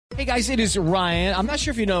Hey guys, it is Ryan. I'm not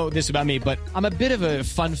sure if you know this about me, but I'm a bit of a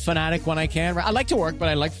fun fanatic when I can. I like to work, but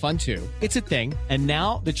I like fun too. It's a thing. And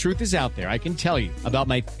now the truth is out there. I can tell you about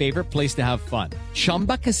my favorite place to have fun.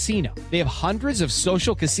 Chumba Casino. They have hundreds of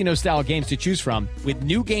social casino style games to choose from with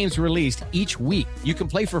new games released each week. You can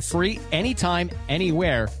play for free anytime,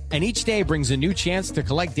 anywhere. And each day brings a new chance to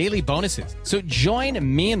collect daily bonuses. So join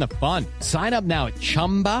me in the fun. Sign up now at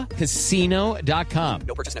ChumbaCasino.com.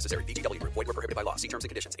 No purchase necessary. VGW Group. Void where prohibited by law. See terms and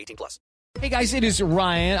conditions. 18+. Hey guys, it is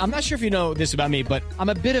Ryan. I'm not sure if you know this about me, but I'm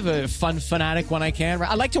a bit of a fun fanatic when I can.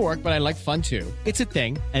 I like to work, but I like fun too. It's a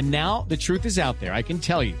thing. And now the truth is out there. I can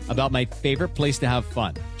tell you about my favorite place to have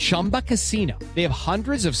fun. Chumba Casino. They have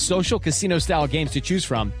hundreds of social casino style games to choose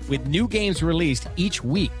from with new games released each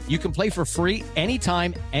week. You can play for free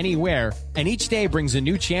anytime, anywhere. And each day brings a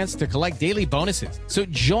new chance to collect daily bonuses. So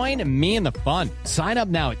join me in the fun. Sign up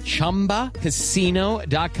now at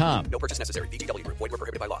ChumbaCasino.com. No purchase necessary. VGW Group. Void where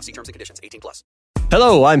prohibited by law. See terms and conditions. 18+.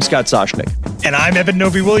 Hello, I'm Scott Soshnick. And I'm Evan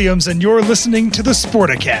Novi-Williams, and you're listening to the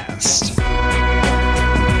Sporticast.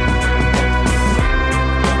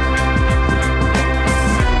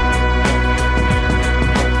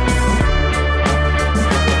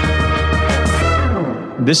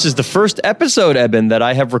 This is the first episode, Eben, that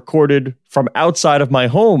I have recorded from outside of my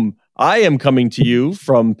home. I am coming to you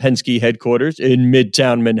from Penske headquarters in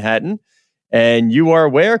Midtown Manhattan. And you are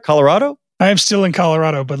where? Colorado? I am still in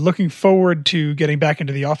Colorado, but looking forward to getting back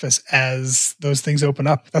into the office as those things open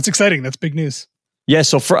up. That's exciting. That's big news. Yeah,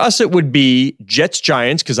 so for us, it would be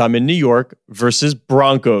Jets-Giants, because I'm in New York, versus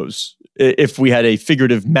Broncos. If we had a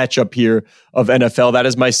figurative matchup here of NFL, that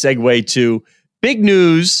is my segue to big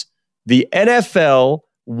news. The NFL,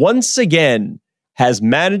 once again, has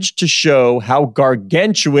managed to show how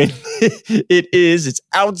gargantuan it is, its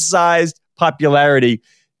outsized popularity,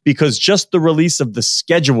 because just the release of the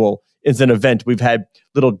schedule is an event. We've had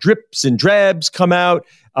little drips and drabs come out.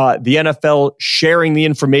 The NFL sharing the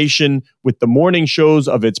information with the morning shows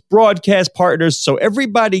of its broadcast partners. So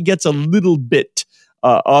everybody gets a little bit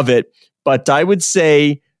of it. But I would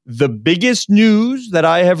say the biggest news that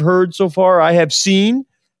I have heard so far, I have seen,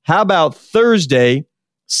 how about Thursday,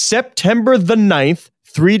 September the 9th,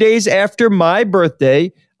 3 days after my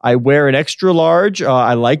birthday? I wear an extra large.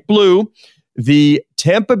 I like blue. The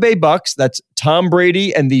Tampa Bay Bucks, that's Tom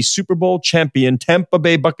Brady and the Super Bowl champion Tampa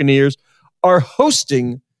Bay Buccaneers, are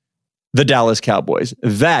hosting the Dallas Cowboys.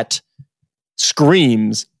 That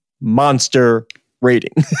screams monster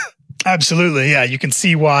rating. Absolutely. Yeah, you can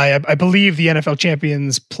see why. I believe the NFL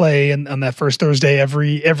champions play on that first Thursday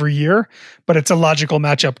every year, but it's a logical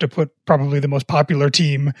matchup to put probably the most popular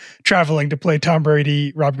team traveling to play Tom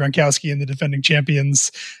Brady, Rob Gronkowski, and the defending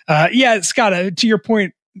champions. Yeah, Scott, to your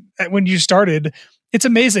point, when you started, it's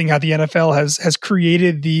amazing how the NFL has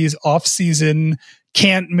created these off-season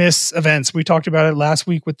can't miss events. We talked about it last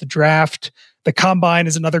week with the draft. The combine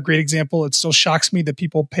is another great example. It still shocks me that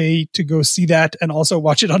people pay to go see that and also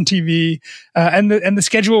watch it on TV. And the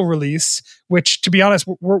schedule release, which, to be honest,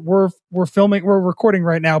 we're recording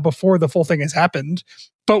right now before the full thing has happened,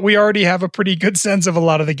 but we already have a pretty good sense of a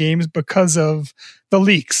lot of the games because of the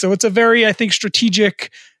leaks. So it's a very, I think,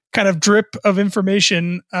 strategic kind of drip of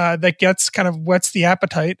information that gets kind of whets the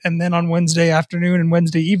appetite. And then on Wednesday afternoon and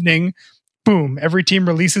Wednesday evening, boom, every team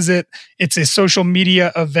releases it. It's a social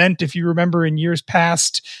media event. If you remember in years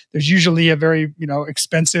past, there's usually a very,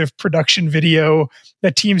 expensive production video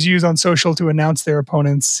that teams use on social to announce their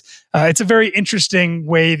opponents. It's a very interesting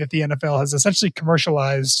way that the NFL has essentially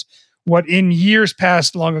commercialized what in years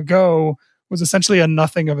past long ago was essentially a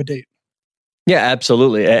nothing of a date. Yeah,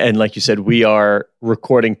 absolutely. And like you said, we are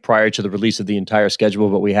recording prior to the release of the entire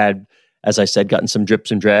schedule, but we had, as I said, gotten some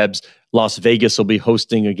drips and drabs. Las Vegas will be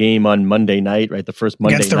hosting a game on Monday night, right? The first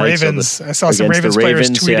Monday against the night. Ravens. I saw some Ravens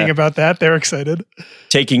players tweeting about that. They're excited.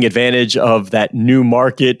 Taking advantage of that new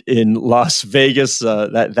market in Las Vegas.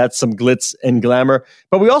 That's some glitz and glamour.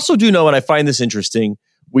 But we also do know, and I find this interesting,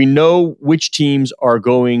 we know which teams are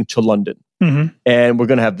going to London. Mm-hmm. And we're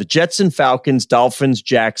going to have the Jets and Falcons, Dolphins,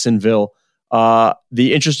 Jacksonville.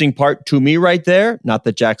 The interesting part to me right there, not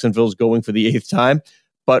that Jacksonville's going for the 8th time,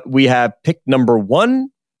 but we have pick number 1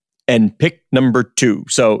 and pick number 2.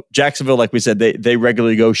 So Jacksonville, like we said, they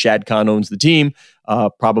regularly go. Shad Khan owns the team,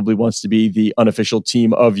 probably wants to be the unofficial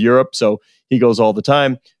team of Europe. So he goes all the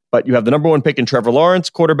time. But you have the number 1 pick in Trevor Lawrence,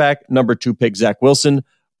 quarterback, number 2 pick, Zach Wilson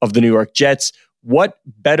of the New York Jets. What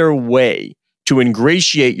better way to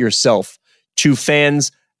ingratiate yourself to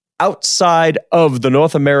fans outside of the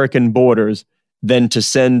North American borders than to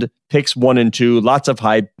send picks 1 and 2, lots of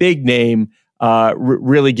hype, big name,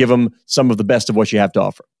 really give them some of the best of what you have to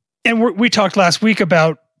offer. And we talked last week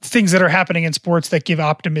about things that are happening in sports that give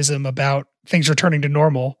optimism about things returning to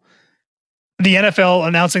normal. The NFL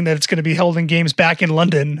announcing that it's going to be holding games back in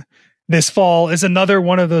London this fall is another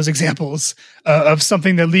one of those examples of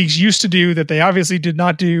something that leagues used to do that they obviously did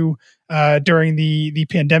not do during the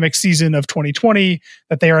pandemic season of 2020,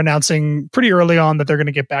 that they are announcing pretty early on that they're going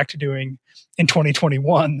to get back to doing in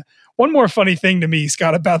 2021. One more funny thing to me,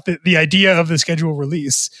 Scott, about the idea of the schedule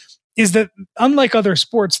release is that unlike other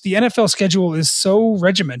sports, the NFL schedule is so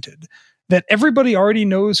regimented that everybody already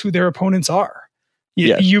knows who their opponents are.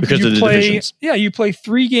 You play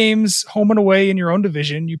 3 games home and away in your own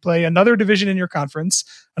division. You play another division in your conference,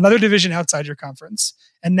 another division outside your conference.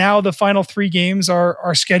 And now the final 3 games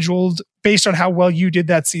are scheduled based on how well you did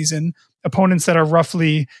that season, opponents that are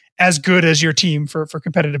roughly as good as your team for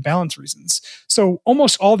competitive balance reasons. So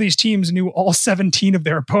almost all these teams knew all 17 of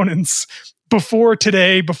their opponents before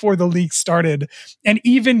today, before the league started. And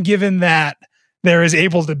even given that, there is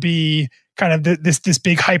able to be kind of this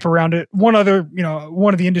big hype around it. One of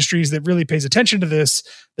the industries that really pays attention to this,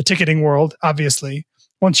 the ticketing world, obviously.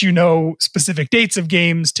 Once you know specific dates of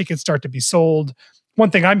games, tickets start to be sold. One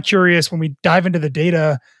thing I'm curious, when we dive into the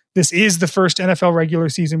data, this is the first NFL regular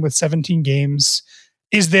season with 17 games.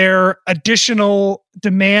 Is there additional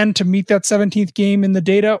demand to meet that 17th game in the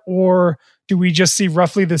data, or do we just see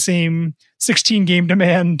roughly the same 16 game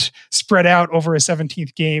demand spread out over a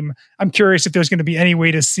 17th game? I'm curious if there's going to be any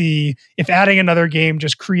way to see if adding another game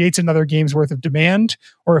just creates another game's worth of demand,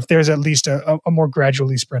 or if there's at least a more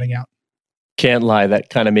gradually spreading out. Can't lie, that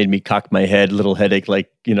kind of made me cock my head, little headache,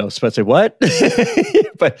 like, Spencer, what?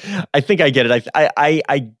 But I think I get it.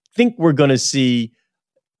 I think we're going to see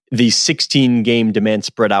the 16 game demand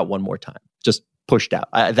spread out one more time, just pushed out.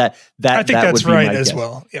 I think that's right as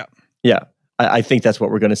well. Yeah. Yeah. I think that's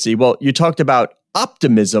what we're going to see. Well, you talked about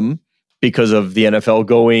optimism because of the NFL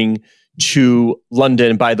going to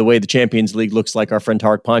London. And by the way, the Champions League looks like our friend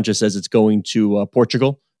Tarek Panja says it's going to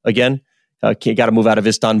Portugal again. Got to move out of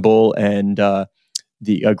Istanbul, and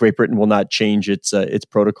the Great Britain will not change its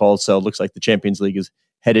protocol. So it looks like the Champions League is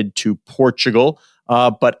headed to Portugal.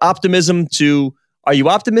 But optimism are you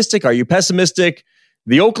optimistic? Are you pessimistic?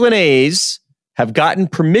 The Oakland A's have gotten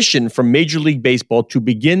permission from Major League Baseball to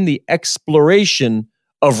begin the exploration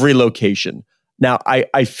of relocation. Now,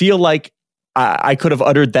 I feel like I could have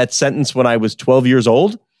uttered that sentence when I was 12 years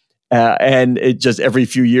old, and it just every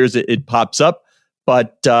few years it pops up.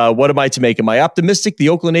 But what am I to make? Am I optimistic the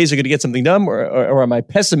Oakland A's are going to get something done, or am I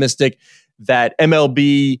pessimistic that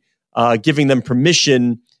MLB giving them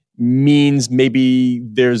permission means maybe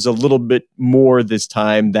there's a little bit more this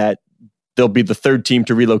time, that they'll be the third team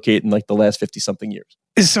to relocate in like the last 50-something years?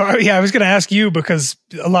 So, yeah, I was going to ask you, because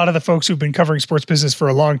a lot of the folks who've been covering sports business for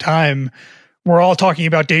a long time, we're all talking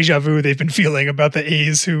about deja vu they've been feeling about the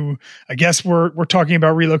A's, who I guess we're talking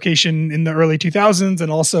about relocation in the early 2000s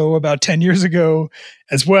and also about 10 years ago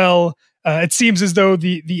as well. It seems as though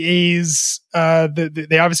the A's,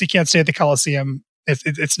 they obviously can't stay at the Coliseum.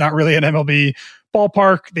 It's not really an MLB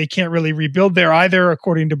ballpark. They can't really rebuild there either,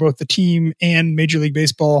 according to both the team and Major League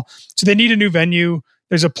Baseball. So they need a new venue.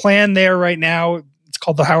 There's a plan there right now. It's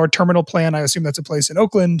called the Howard Terminal Plan. I assume that's a place in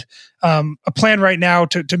Oakland. A plan right now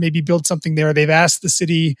to maybe build something there. They've asked the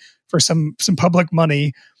city for some public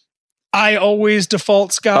money. I always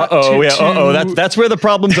default, Scott. That's where the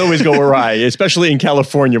problems always go awry, especially in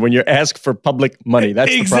California when you ask for public money.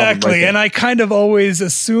 That's exactly. The problem right there. And I kind of always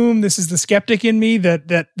assume, this is the skeptic in me,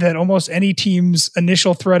 that almost any team's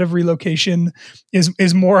initial threat of relocation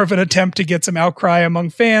is more of an attempt to get some outcry among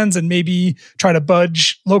fans and maybe try to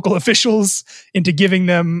budge local officials into giving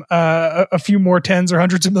them a few more tens or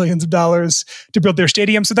hundreds of millions of dollars to build their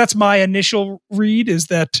stadium. So that's my initial read, is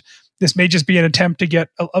that this may just be an attempt to get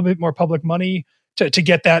a bit more public money to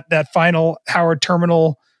get that final Howard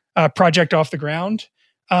Terminal project off the ground.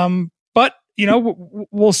 But,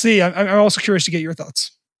 we'll see. I'm also curious to get your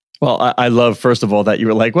thoughts. Well, I love, first of all, that you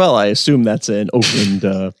were like, well, I assume that's an Oakland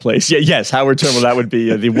place. Yeah, yes, Howard Terminal, that would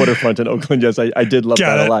be the waterfront in Oakland. Yes, I did love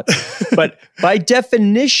that a lot. But by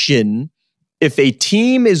definition, if a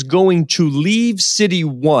team is going to leave City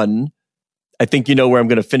 1, I think you know where I'm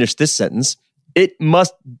going to finish this sentence, it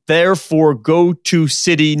must therefore go to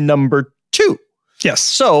city number 2. Yes.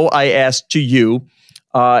 So I asked to you,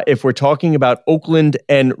 if we're talking about Oakland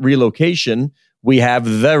and relocation, we have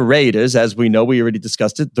the Raiders. As we know, we already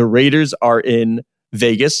discussed it. The Raiders are in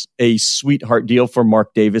Vegas, a sweetheart deal for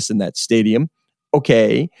Mark Davis in that stadium.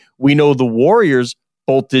 Okay. We know the Warriors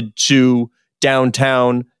bolted to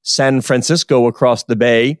downtown San Francisco across the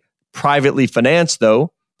bay, privately financed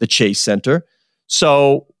though, the Chase Center.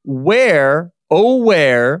 So where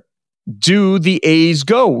do the A's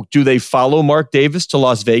go? Do they follow Mark Davis to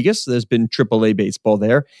Las Vegas? There's been AAA baseball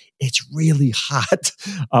there. It's really hot.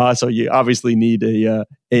 So you obviously need a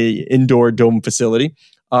indoor dome facility.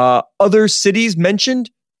 Other cities mentioned: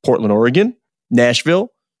 Portland, Oregon,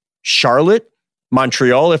 Nashville, Charlotte,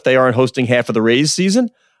 Montreal, if they aren't hosting half of the Rays season.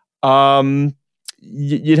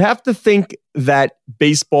 You'd have to think that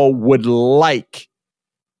baseball would like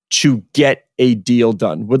to get a deal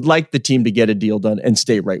done, would like the team to get a deal done and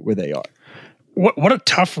stay right where they are. What a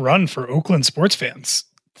tough run for Oakland sports fans.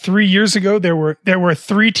 3 years ago, there were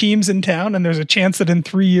 3 teams in town, and there's a chance that in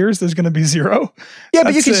 3 years there's going to be 0. Yeah,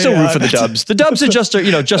 but you can still root for the Dubs. The Dubs are just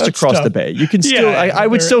across the bay. You can still, I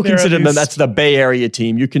would still consider them. That's the Bay Area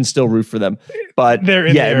team. You can still root for them, but there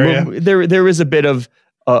is a bit of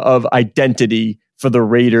identity for the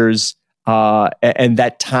Raiders and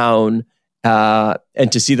that town,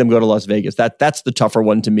 and to see them go to Las Vegas. That's the tougher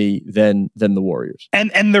one to me than the Warriors.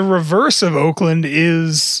 And the reverse of Oakland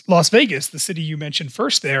is Las Vegas, the city you mentioned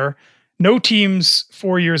first there. No teams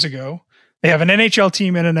 4 years ago. They have an NHL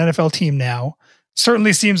team and an NFL team now.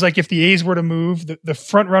 Certainly seems like if the A's were to move, the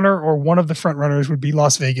front runner or one of the front runners would be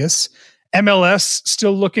Las Vegas. MLS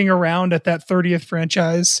still looking around at that 30th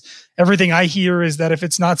franchise. Everything I hear is that if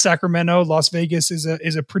it's not Sacramento, Las Vegas is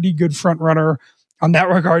a pretty good front runner on that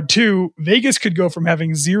regard too. Vegas could go from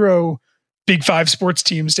having 0 Big Five sports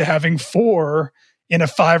teams to having 4 in a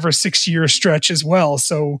 5 or 6 year stretch as well.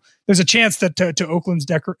 So there's a chance that to Oakland's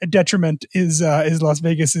detriment is Las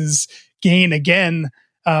Vegas's gain again.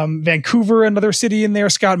 Vancouver, another city in there.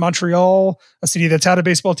 Scott, Montreal, a city that's had a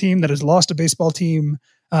baseball team that has lost a baseball team.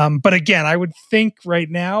 But again, I would think right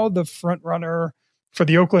now the front runner for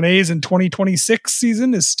the Oakland A's in 2026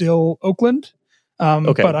 season is still Oakland.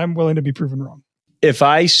 But I'm willing to be proven wrong. If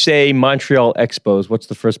I say Montreal Expos, what's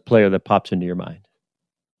the first player that pops into your mind?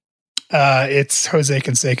 It's Jose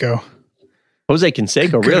Canseco. Jose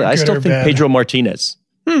Canseco, really? I still think Pedro Martinez.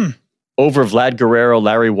 Over Vlad Guerrero,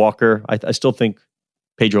 Larry Walker. I still think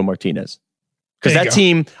Pedro Martinez. Because that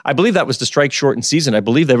team, I believe that was the strike shortened season. I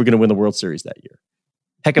believe they were going to win the World Series that year.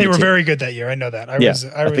 They were very good that year. I know that. I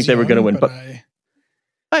think they were going to win. But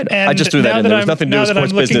I just threw that in. There was nothing to do with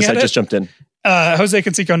sports business. I just jumped in. Jose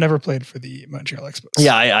Canseco never played for the Montreal Expos.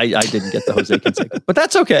 Yeah, I didn't get the Jose Canseco, but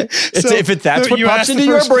that's okay. That's what pops into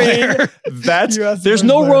your brain. There's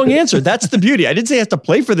no wrong answer. That's the beauty. I didn't say he has to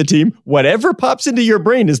play for the team. Whatever pops into your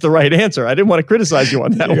brain is the right answer. I didn't want to criticize you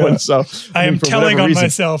on that one. So I am telling on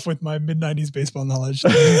myself with my mid-90s baseball knowledge.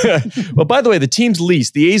 Well, by the way, the team's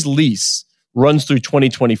lease, the A's lease, runs through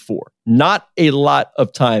 2024. Not a lot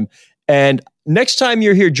of time. And next time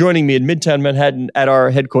you're here joining me in Midtown Manhattan at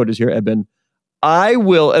our headquarters here, Eben, I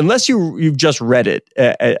will, unless you've just read it.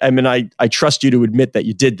 I trust you to admit that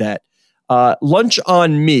you did that. Lunch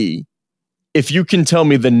on me, if you can tell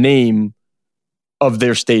me the name of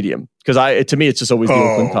their stadium, because to me it's just always the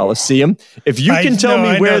Oakland Coliseum. If you can tell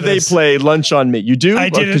me where they play, lunch on me. You do? I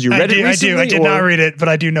did. Because you read it recently? I did not read it, but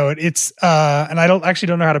I do know it. It's and I don't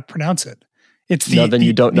know how to pronounce it. It's the. No, then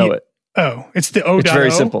you don't know it. Oh, it's the O. It's very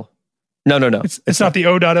simple. No. It's not the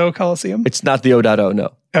O.O. Coliseum? It's not the O.O,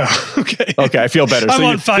 no. Oh, okay. Okay, I feel better. I'm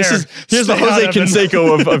on fire. Here's the Jose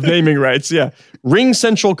Canseco of naming rights. Yeah. Ring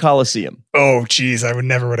Central Coliseum. Oh, geez. I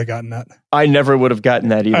never would have gotten that. I never would have gotten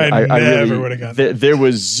that either. I never would have gotten that. There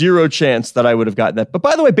was zero chance that I would have gotten that. But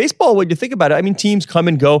by the way, baseball, when you think about it, teams come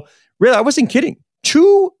and go. Really, I wasn't kidding.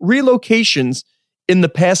 2 relocations in the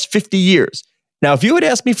past 50 years. Now, if you had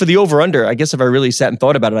asked me for the over-under, I guess if I really sat and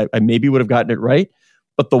thought about it, I maybe would have gotten it right.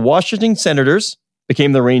 But the Washington Senators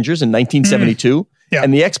became the Rangers in 1972,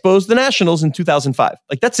 and the Expos, the Nationals, in 2005.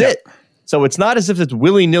 That's it. So it's not as if it's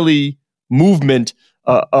willy-nilly movement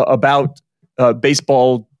about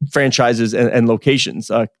baseball franchises and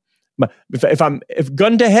locations. If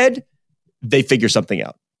gun to head, they figure something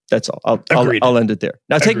out. That's all. I'll end it there.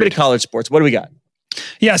 Now take me to college sports. What do we got?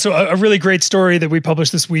 Yeah, so a really great story that we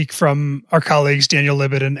published this week from our colleagues Daniel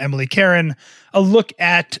Libet and Emily Karen. A look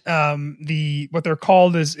at what they're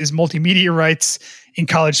called is multimedia rights in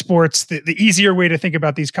college sports. The easier way to think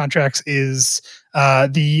about these contracts is all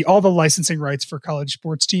the licensing rights for college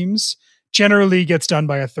sports teams generally gets done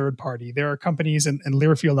by a third party. There are companies, and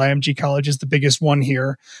Learfield IMG College is the biggest one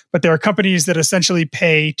here, but there are companies that essentially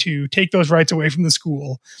pay to take those rights away from the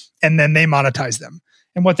school, and then they monetize them.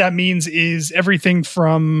 And what that means is everything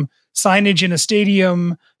from signage in a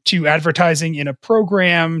stadium to advertising in a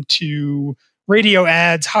program to radio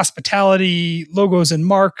ads, hospitality, logos and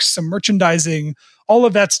marks, some merchandising, all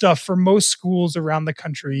of that stuff for most schools around the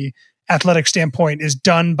country, athletic standpoint, is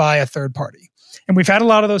done by a third party. And we've had a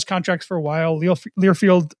lot of those contracts for a while.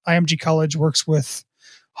 Learfield IMG College works with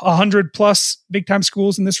 100 plus big time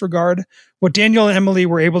schools in this regard. What Daniel and Emily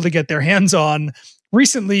were able to get their hands on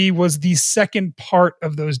recently was the second part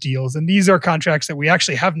of those deals. And these are contracts that we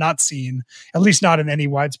actually have not seen, at least not in any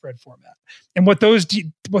widespread format. And what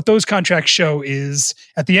those contracts show is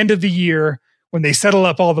at the end of the year, when they settle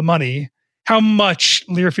up all the money, how much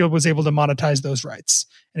Learfield was able to monetize those rights.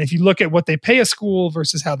 And if you look at what they pay a school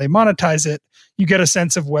versus how they monetize it, you get a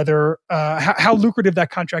sense of whether how lucrative that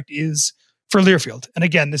contract is for Learfield. And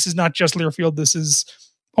again, this is not just Learfield. This is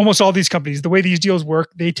almost all these companies. The way these deals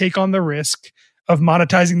work, they take on the risk of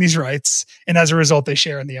monetizing these rights, and as a result, they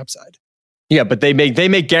share in the upside. Yeah, but they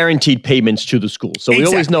make guaranteed payments to the school. So we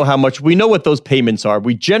always know how much, we know what those payments are.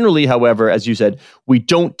 We generally, however, as you said, we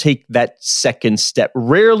don't take that second step.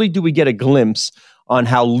 Rarely do we get a glimpse on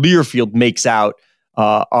how Learfield makes out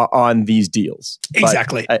on these deals.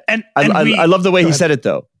 Exactly. I love the way he said it,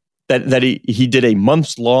 though, that he did a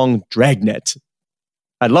months-long dragnet.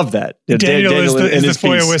 I love that. Daniel is the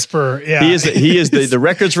FOIA whisperer. Yeah. He is the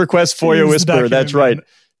records request FOIA whisperer. That's right.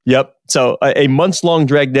 Yep. So a months-long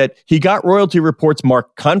dragnet. He got royalty reports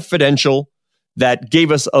marked confidential that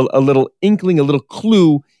gave us a little inkling, a little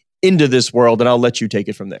clue into this world, and I'll let you take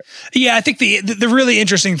it from there. Yeah, I think the really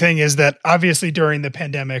interesting thing is that obviously during the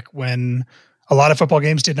pandemic, when a lot of football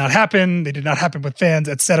games did not happen, they did not happen with fans,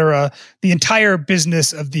 et cetera, the entire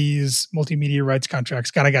business of these multimedia rights contracts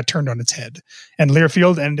kind of got turned on its head. And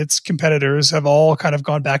Learfield and its competitors have all kind of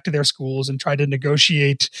gone back to their schools and tried to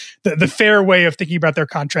negotiate the fair way of thinking about their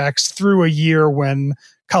contracts through a year when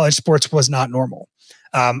college sports was not normal.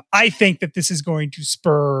 I think that this is going to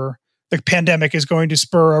the pandemic is going to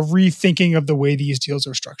spur a rethinking of the way these deals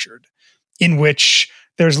are structured, in which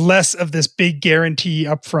there's less of this big guarantee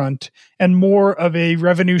upfront and more of a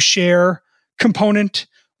revenue share component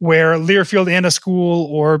where Learfield and a school,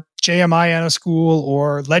 or JMI and a school,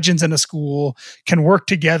 or Legends and a school can work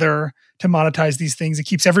together to monetize these things. It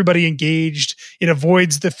keeps everybody engaged. It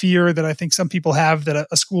avoids the fear that I think some people have that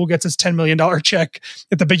a school gets its $10 million check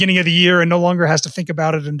at the beginning of the year and no longer has to think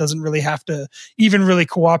about it and doesn't really have to even really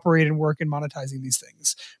cooperate and work in monetizing these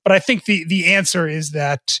things. But I think the answer is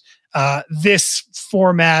that this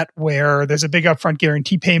format where there's a big upfront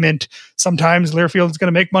guarantee payment, sometimes Learfield is going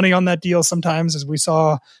to make money on that deal. Sometimes, as we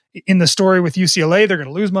saw in the story with UCLA, they're going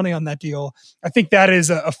to lose money on that deal. I think that is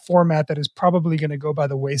a format that is probably going to go by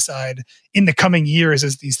the wayside in the coming years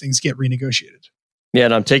as these things get renegotiated. Yeah,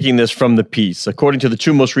 and I'm taking this from the piece. According to the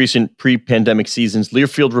two most recent pre-pandemic seasons,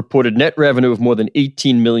 Learfield reported net revenue of more than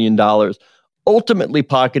 $18 million, ultimately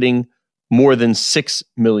pocketing more than $6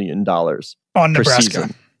 million on Nebraska.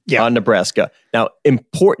 Season. Yeah. On Nebraska. Now,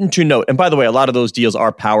 important to note, and by the way, a lot of those deals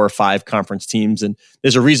are Power 5 conference teams, and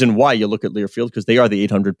there's a reason why you look at Learfield, because they are the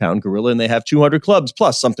 800-pound gorilla, and they have 200 clubs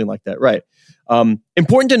plus, something like that, right?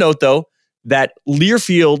 Important to note, though, that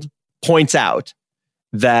Learfield points out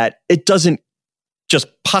that it doesn't just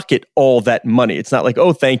pocket all that money. It's not like,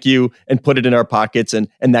 oh, thank you, and put it in our pockets, and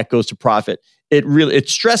that goes to profit. It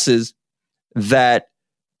stresses that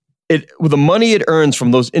the money it earns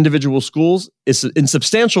from those individual schools is in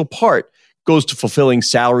substantial part goes to fulfilling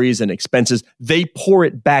salaries and expenses. They pour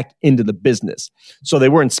it back into the business. So they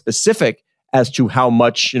weren't specific as to how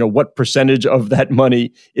much, what percentage of that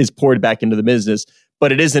money is poured back into the business,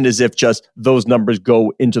 but it isn't as if just those numbers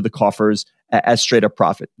go into the coffers as straight up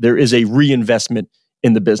profit. There is a reinvestment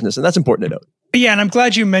in the business, and that's important to note. Yeah, and I'm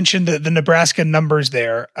glad you mentioned the Nebraska numbers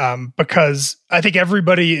there, because I think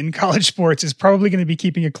everybody in college sports is probably going to be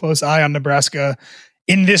keeping a close eye on Nebraska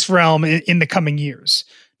in this realm in the coming years.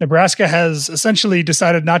 Nebraska has essentially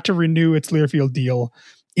decided not to renew its Learfield deal.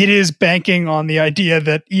 It is banking on the idea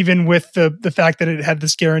that even with the fact that it had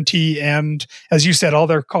this guarantee and, as you said, all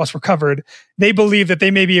their costs were covered, they believe that they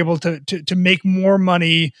may be able to make more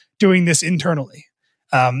money doing this internally.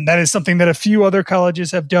 That is something that a few other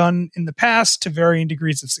colleges have done in the past to varying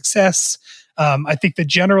degrees of success. I think the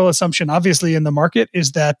general assumption, obviously, in the market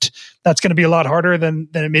is that that's going to be a lot harder than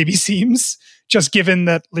it maybe seems, just given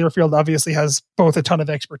that Learfield obviously has both a ton of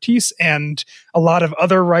expertise and a lot of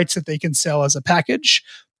other rights that they can sell as a package.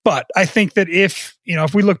 But I think that if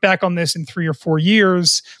we look back on this in 3 or 4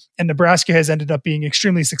 years and Nebraska has ended up being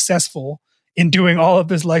extremely successful in doing all of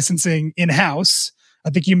this licensing in-house, I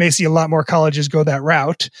think you may see a lot more colleges go that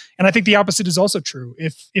route. And I think the opposite is also true.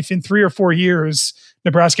 If in 3 or 4 years,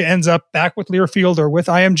 Nebraska ends up back with Learfield or with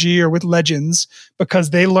IMG or with Legends because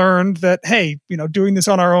they learned that, hey, doing this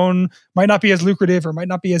on our own might not be as lucrative or might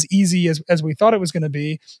not be as easy as we thought it was going to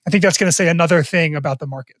be, I think that's going to say another thing about the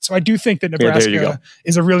market. So I do think that Nebraska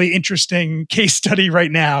is a really interesting case study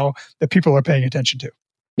right now that people are paying attention to.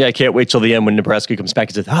 Yeah, I can't wait till the end when Nebraska comes back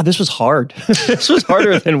and says, this was hard. This was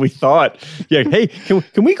harder than we thought. Yeah, hey,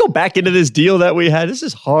 can we go back into this deal that we had? This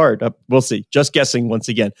is hard. We'll see. Just guessing once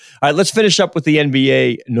again. All right, let's finish up with the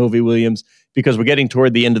NBA, Novi Williams, because we're getting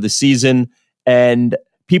toward the end of the season and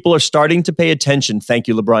people are starting to pay attention, thank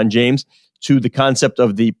you, LeBron James, to the concept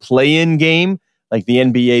of the play-in game. Like the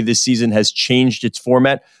NBA this season has changed its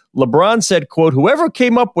format. LeBron said, quote, whoever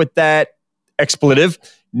came up with that expletive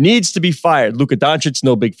needs to be fired. Luka Doncic,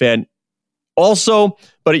 no big fan. Also,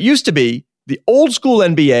 but it used to be the old school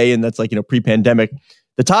NBA, and that's like, pre-pandemic,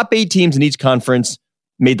 the top 8 teams in each conference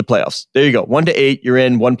made the playoffs. There you go. 1 to 8, you're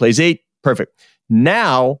in. 1 plays 8. Perfect.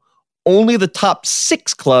 Now, only the top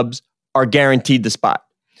 6 clubs are guaranteed the spot.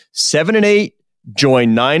 7 and 8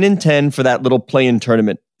 join 9 and 10 for that little play-in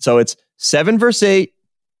tournament. So it's 7 versus 8,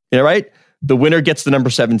 right? The winner gets the number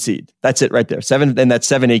 7 seed. That's it right there. 7, and that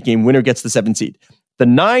 7-8 game winner gets the 7 seed. The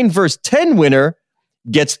 9 versus 10 winner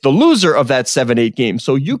gets the loser of that 7-8 game.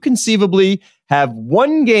 So you conceivably have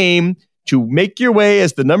one game to make your way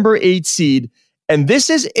as the number 8 seed. And this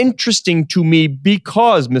is interesting to me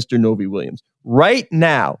because, Mr. Novi Williams, right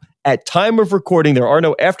now, at time of recording, there are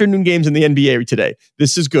no afternoon games in the NBA today.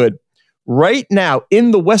 This is good. Right now, in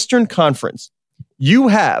the Western Conference, you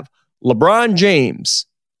have LeBron James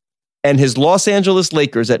and his Los Angeles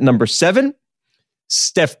Lakers at number 7,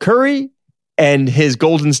 Steph Curry and his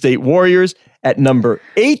Golden State Warriors at number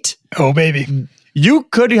 8. Oh, baby. You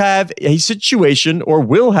could have a situation, or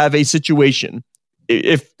will have a situation,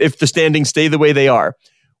 if the standings stay the way they are,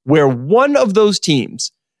 where one of those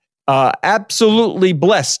teams, absolutely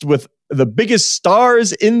blessed with the biggest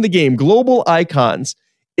stars in the game, global icons,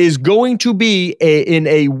 is going to be in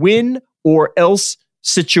a win or else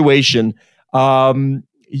situation.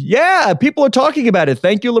 Yeah, people are talking about it.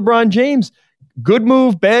 Thank you, LeBron James. Good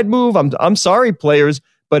move, bad move. I'm sorry, players,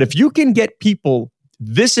 but if you can get people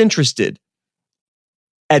this interested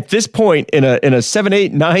at this point in a 7,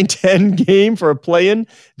 8, 9, 10 game for a play-in,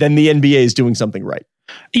 then the NBA is doing something right.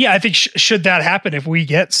 Yeah, I think should that happen, if we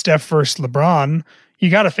get Steph versus LeBron, you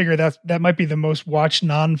got to figure that might be the most watched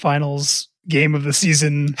non-finals game of the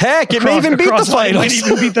season. Heck, it may even beat the finals. It might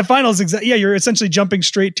even beat the finals. Yeah, you're essentially jumping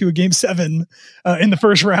straight to a game 7 in the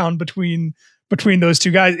first round between those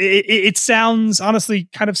two guys. It sounds honestly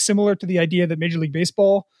kind of similar to the idea that Major League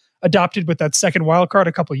Baseball adopted with that second wild card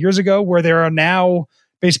a couple of years ago, where there are now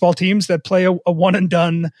baseball teams that play a one and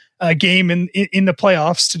done game in the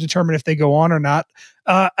playoffs to determine if they go on or not.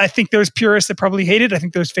 I think there's purists that probably hate it. I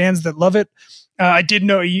think there's fans that love it. I did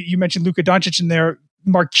know you mentioned Luka Doncic in there.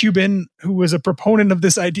 Mark Cuban, who was a proponent of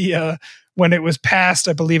this idea when it was passed,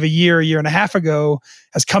 I believe a year and a half ago,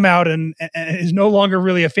 has come out and is no longer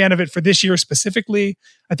really a fan of it for this year specifically.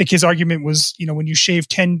 I think his argument was, when you shave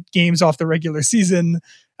 10 games off the regular season,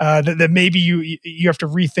 that maybe you have to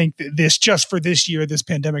rethink this just for this year, this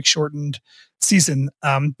pandemic shortened season.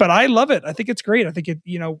 But I love it. I think it's great. I think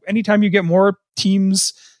anytime you get more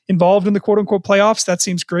teams involved in the quote unquote playoffs, that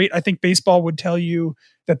seems great. I think baseball would tell you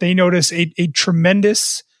that they notice a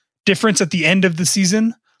tremendous difference at the end of the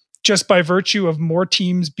season, just by virtue of more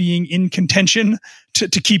teams being in contention to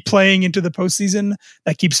keep playing into the postseason.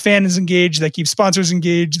 That keeps fans engaged, that keeps sponsors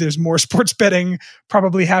engaged. There's more sports betting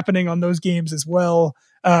probably happening on those games as well.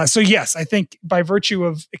 So yes, I think by virtue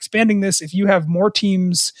of expanding this, if you have more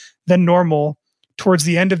teams than normal towards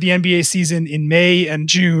the end of the NBA season in May and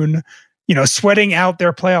June, sweating out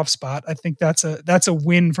their playoff spot, I think that's a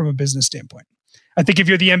win from a business standpoint. I think if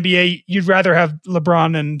you're the NBA, you'd rather have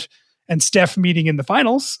LeBron and Steph meeting in the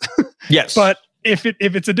finals. Yes. But if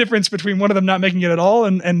it's a difference between one of them not making it at all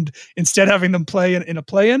and instead having them play in a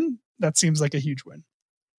play-in, that seems like a huge win.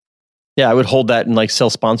 Yeah, I would hold that and sell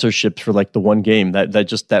sponsorships for the one game,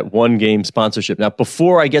 that one game sponsorship. Now,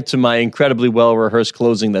 before I get to my incredibly well-rehearsed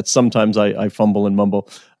closing that sometimes I fumble and mumble,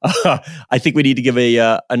 I think we need to give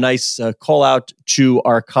a nice call out to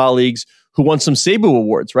our colleagues who won some Seibu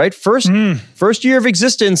Awards, right? First year of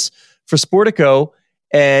existence for Sportico.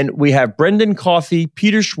 And we have Brendan Coffey,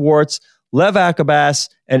 Peter Schwartz, Lev Akabas,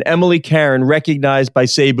 and Emily Karen recognized by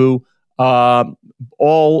Seibu,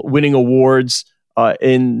 all winning awards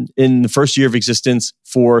in the first year of existence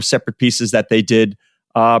for separate pieces that they did.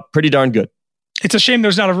 Pretty darn good. It's a shame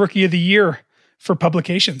there's not a Rookie of the Year for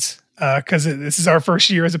publications, because this is our first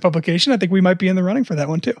year as a publication. I think we might be in the running for that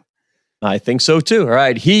one too. I think so too. All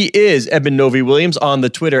right. He is Eben Novi Williams on the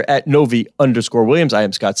Twitter at Novi_Williams. I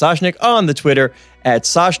am Scott Soshnick on the Twitter at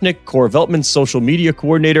Soshnick. Core Veltman's social media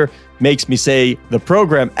coordinator makes me say the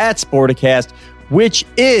program at Sporticast, which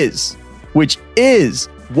is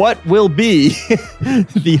what will be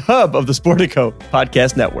the hub of the Sportico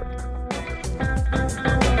Podcast Network.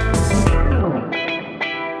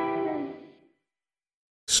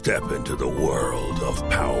 Step into the world of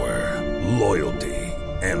power, loyalty,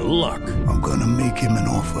 and luck. I'm gonna make him an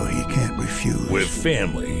offer he can't refuse. With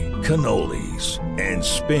family, cannolis, and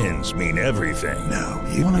spins mean everything. Now,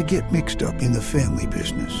 you wanna get mixed up in the family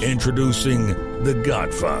business. Introducing The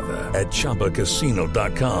Godfather at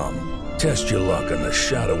ChumbaCasino.com. Test your luck in the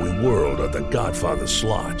shadowy world of The Godfather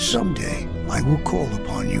slot. Someday, I will call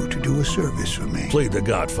upon you to do a service for me. Play The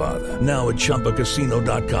Godfather now at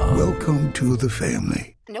ChumbaCasino.com. Welcome to the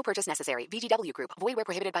family. No purchase necessary. VGW Group. Void where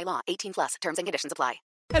prohibited by law. 18 plus. Terms and conditions apply.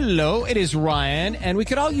 Hello, it is Ryan, and we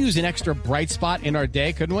could all use an extra bright spot in our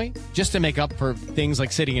day, couldn't we? Just to make up for things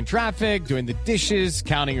like sitting in traffic, doing the dishes,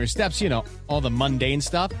 counting your steps, you know, all the mundane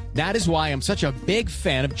stuff. That is why I'm such a big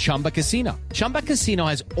fan of Chumba Casino. Chumba Casino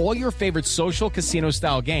has all your favorite social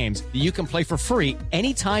casino-style games that you can play for free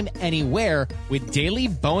anytime, anywhere with daily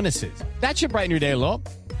bonuses. That should brighten your day a little.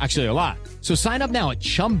 Actually, a lot. So sign up now at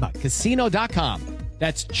ChumbaCasino.com.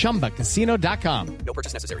 That's ChumbaCasino.com. No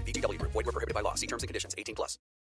purchase necessary. VGW Group. Void where prohibited by law. See terms and conditions. 18 plus.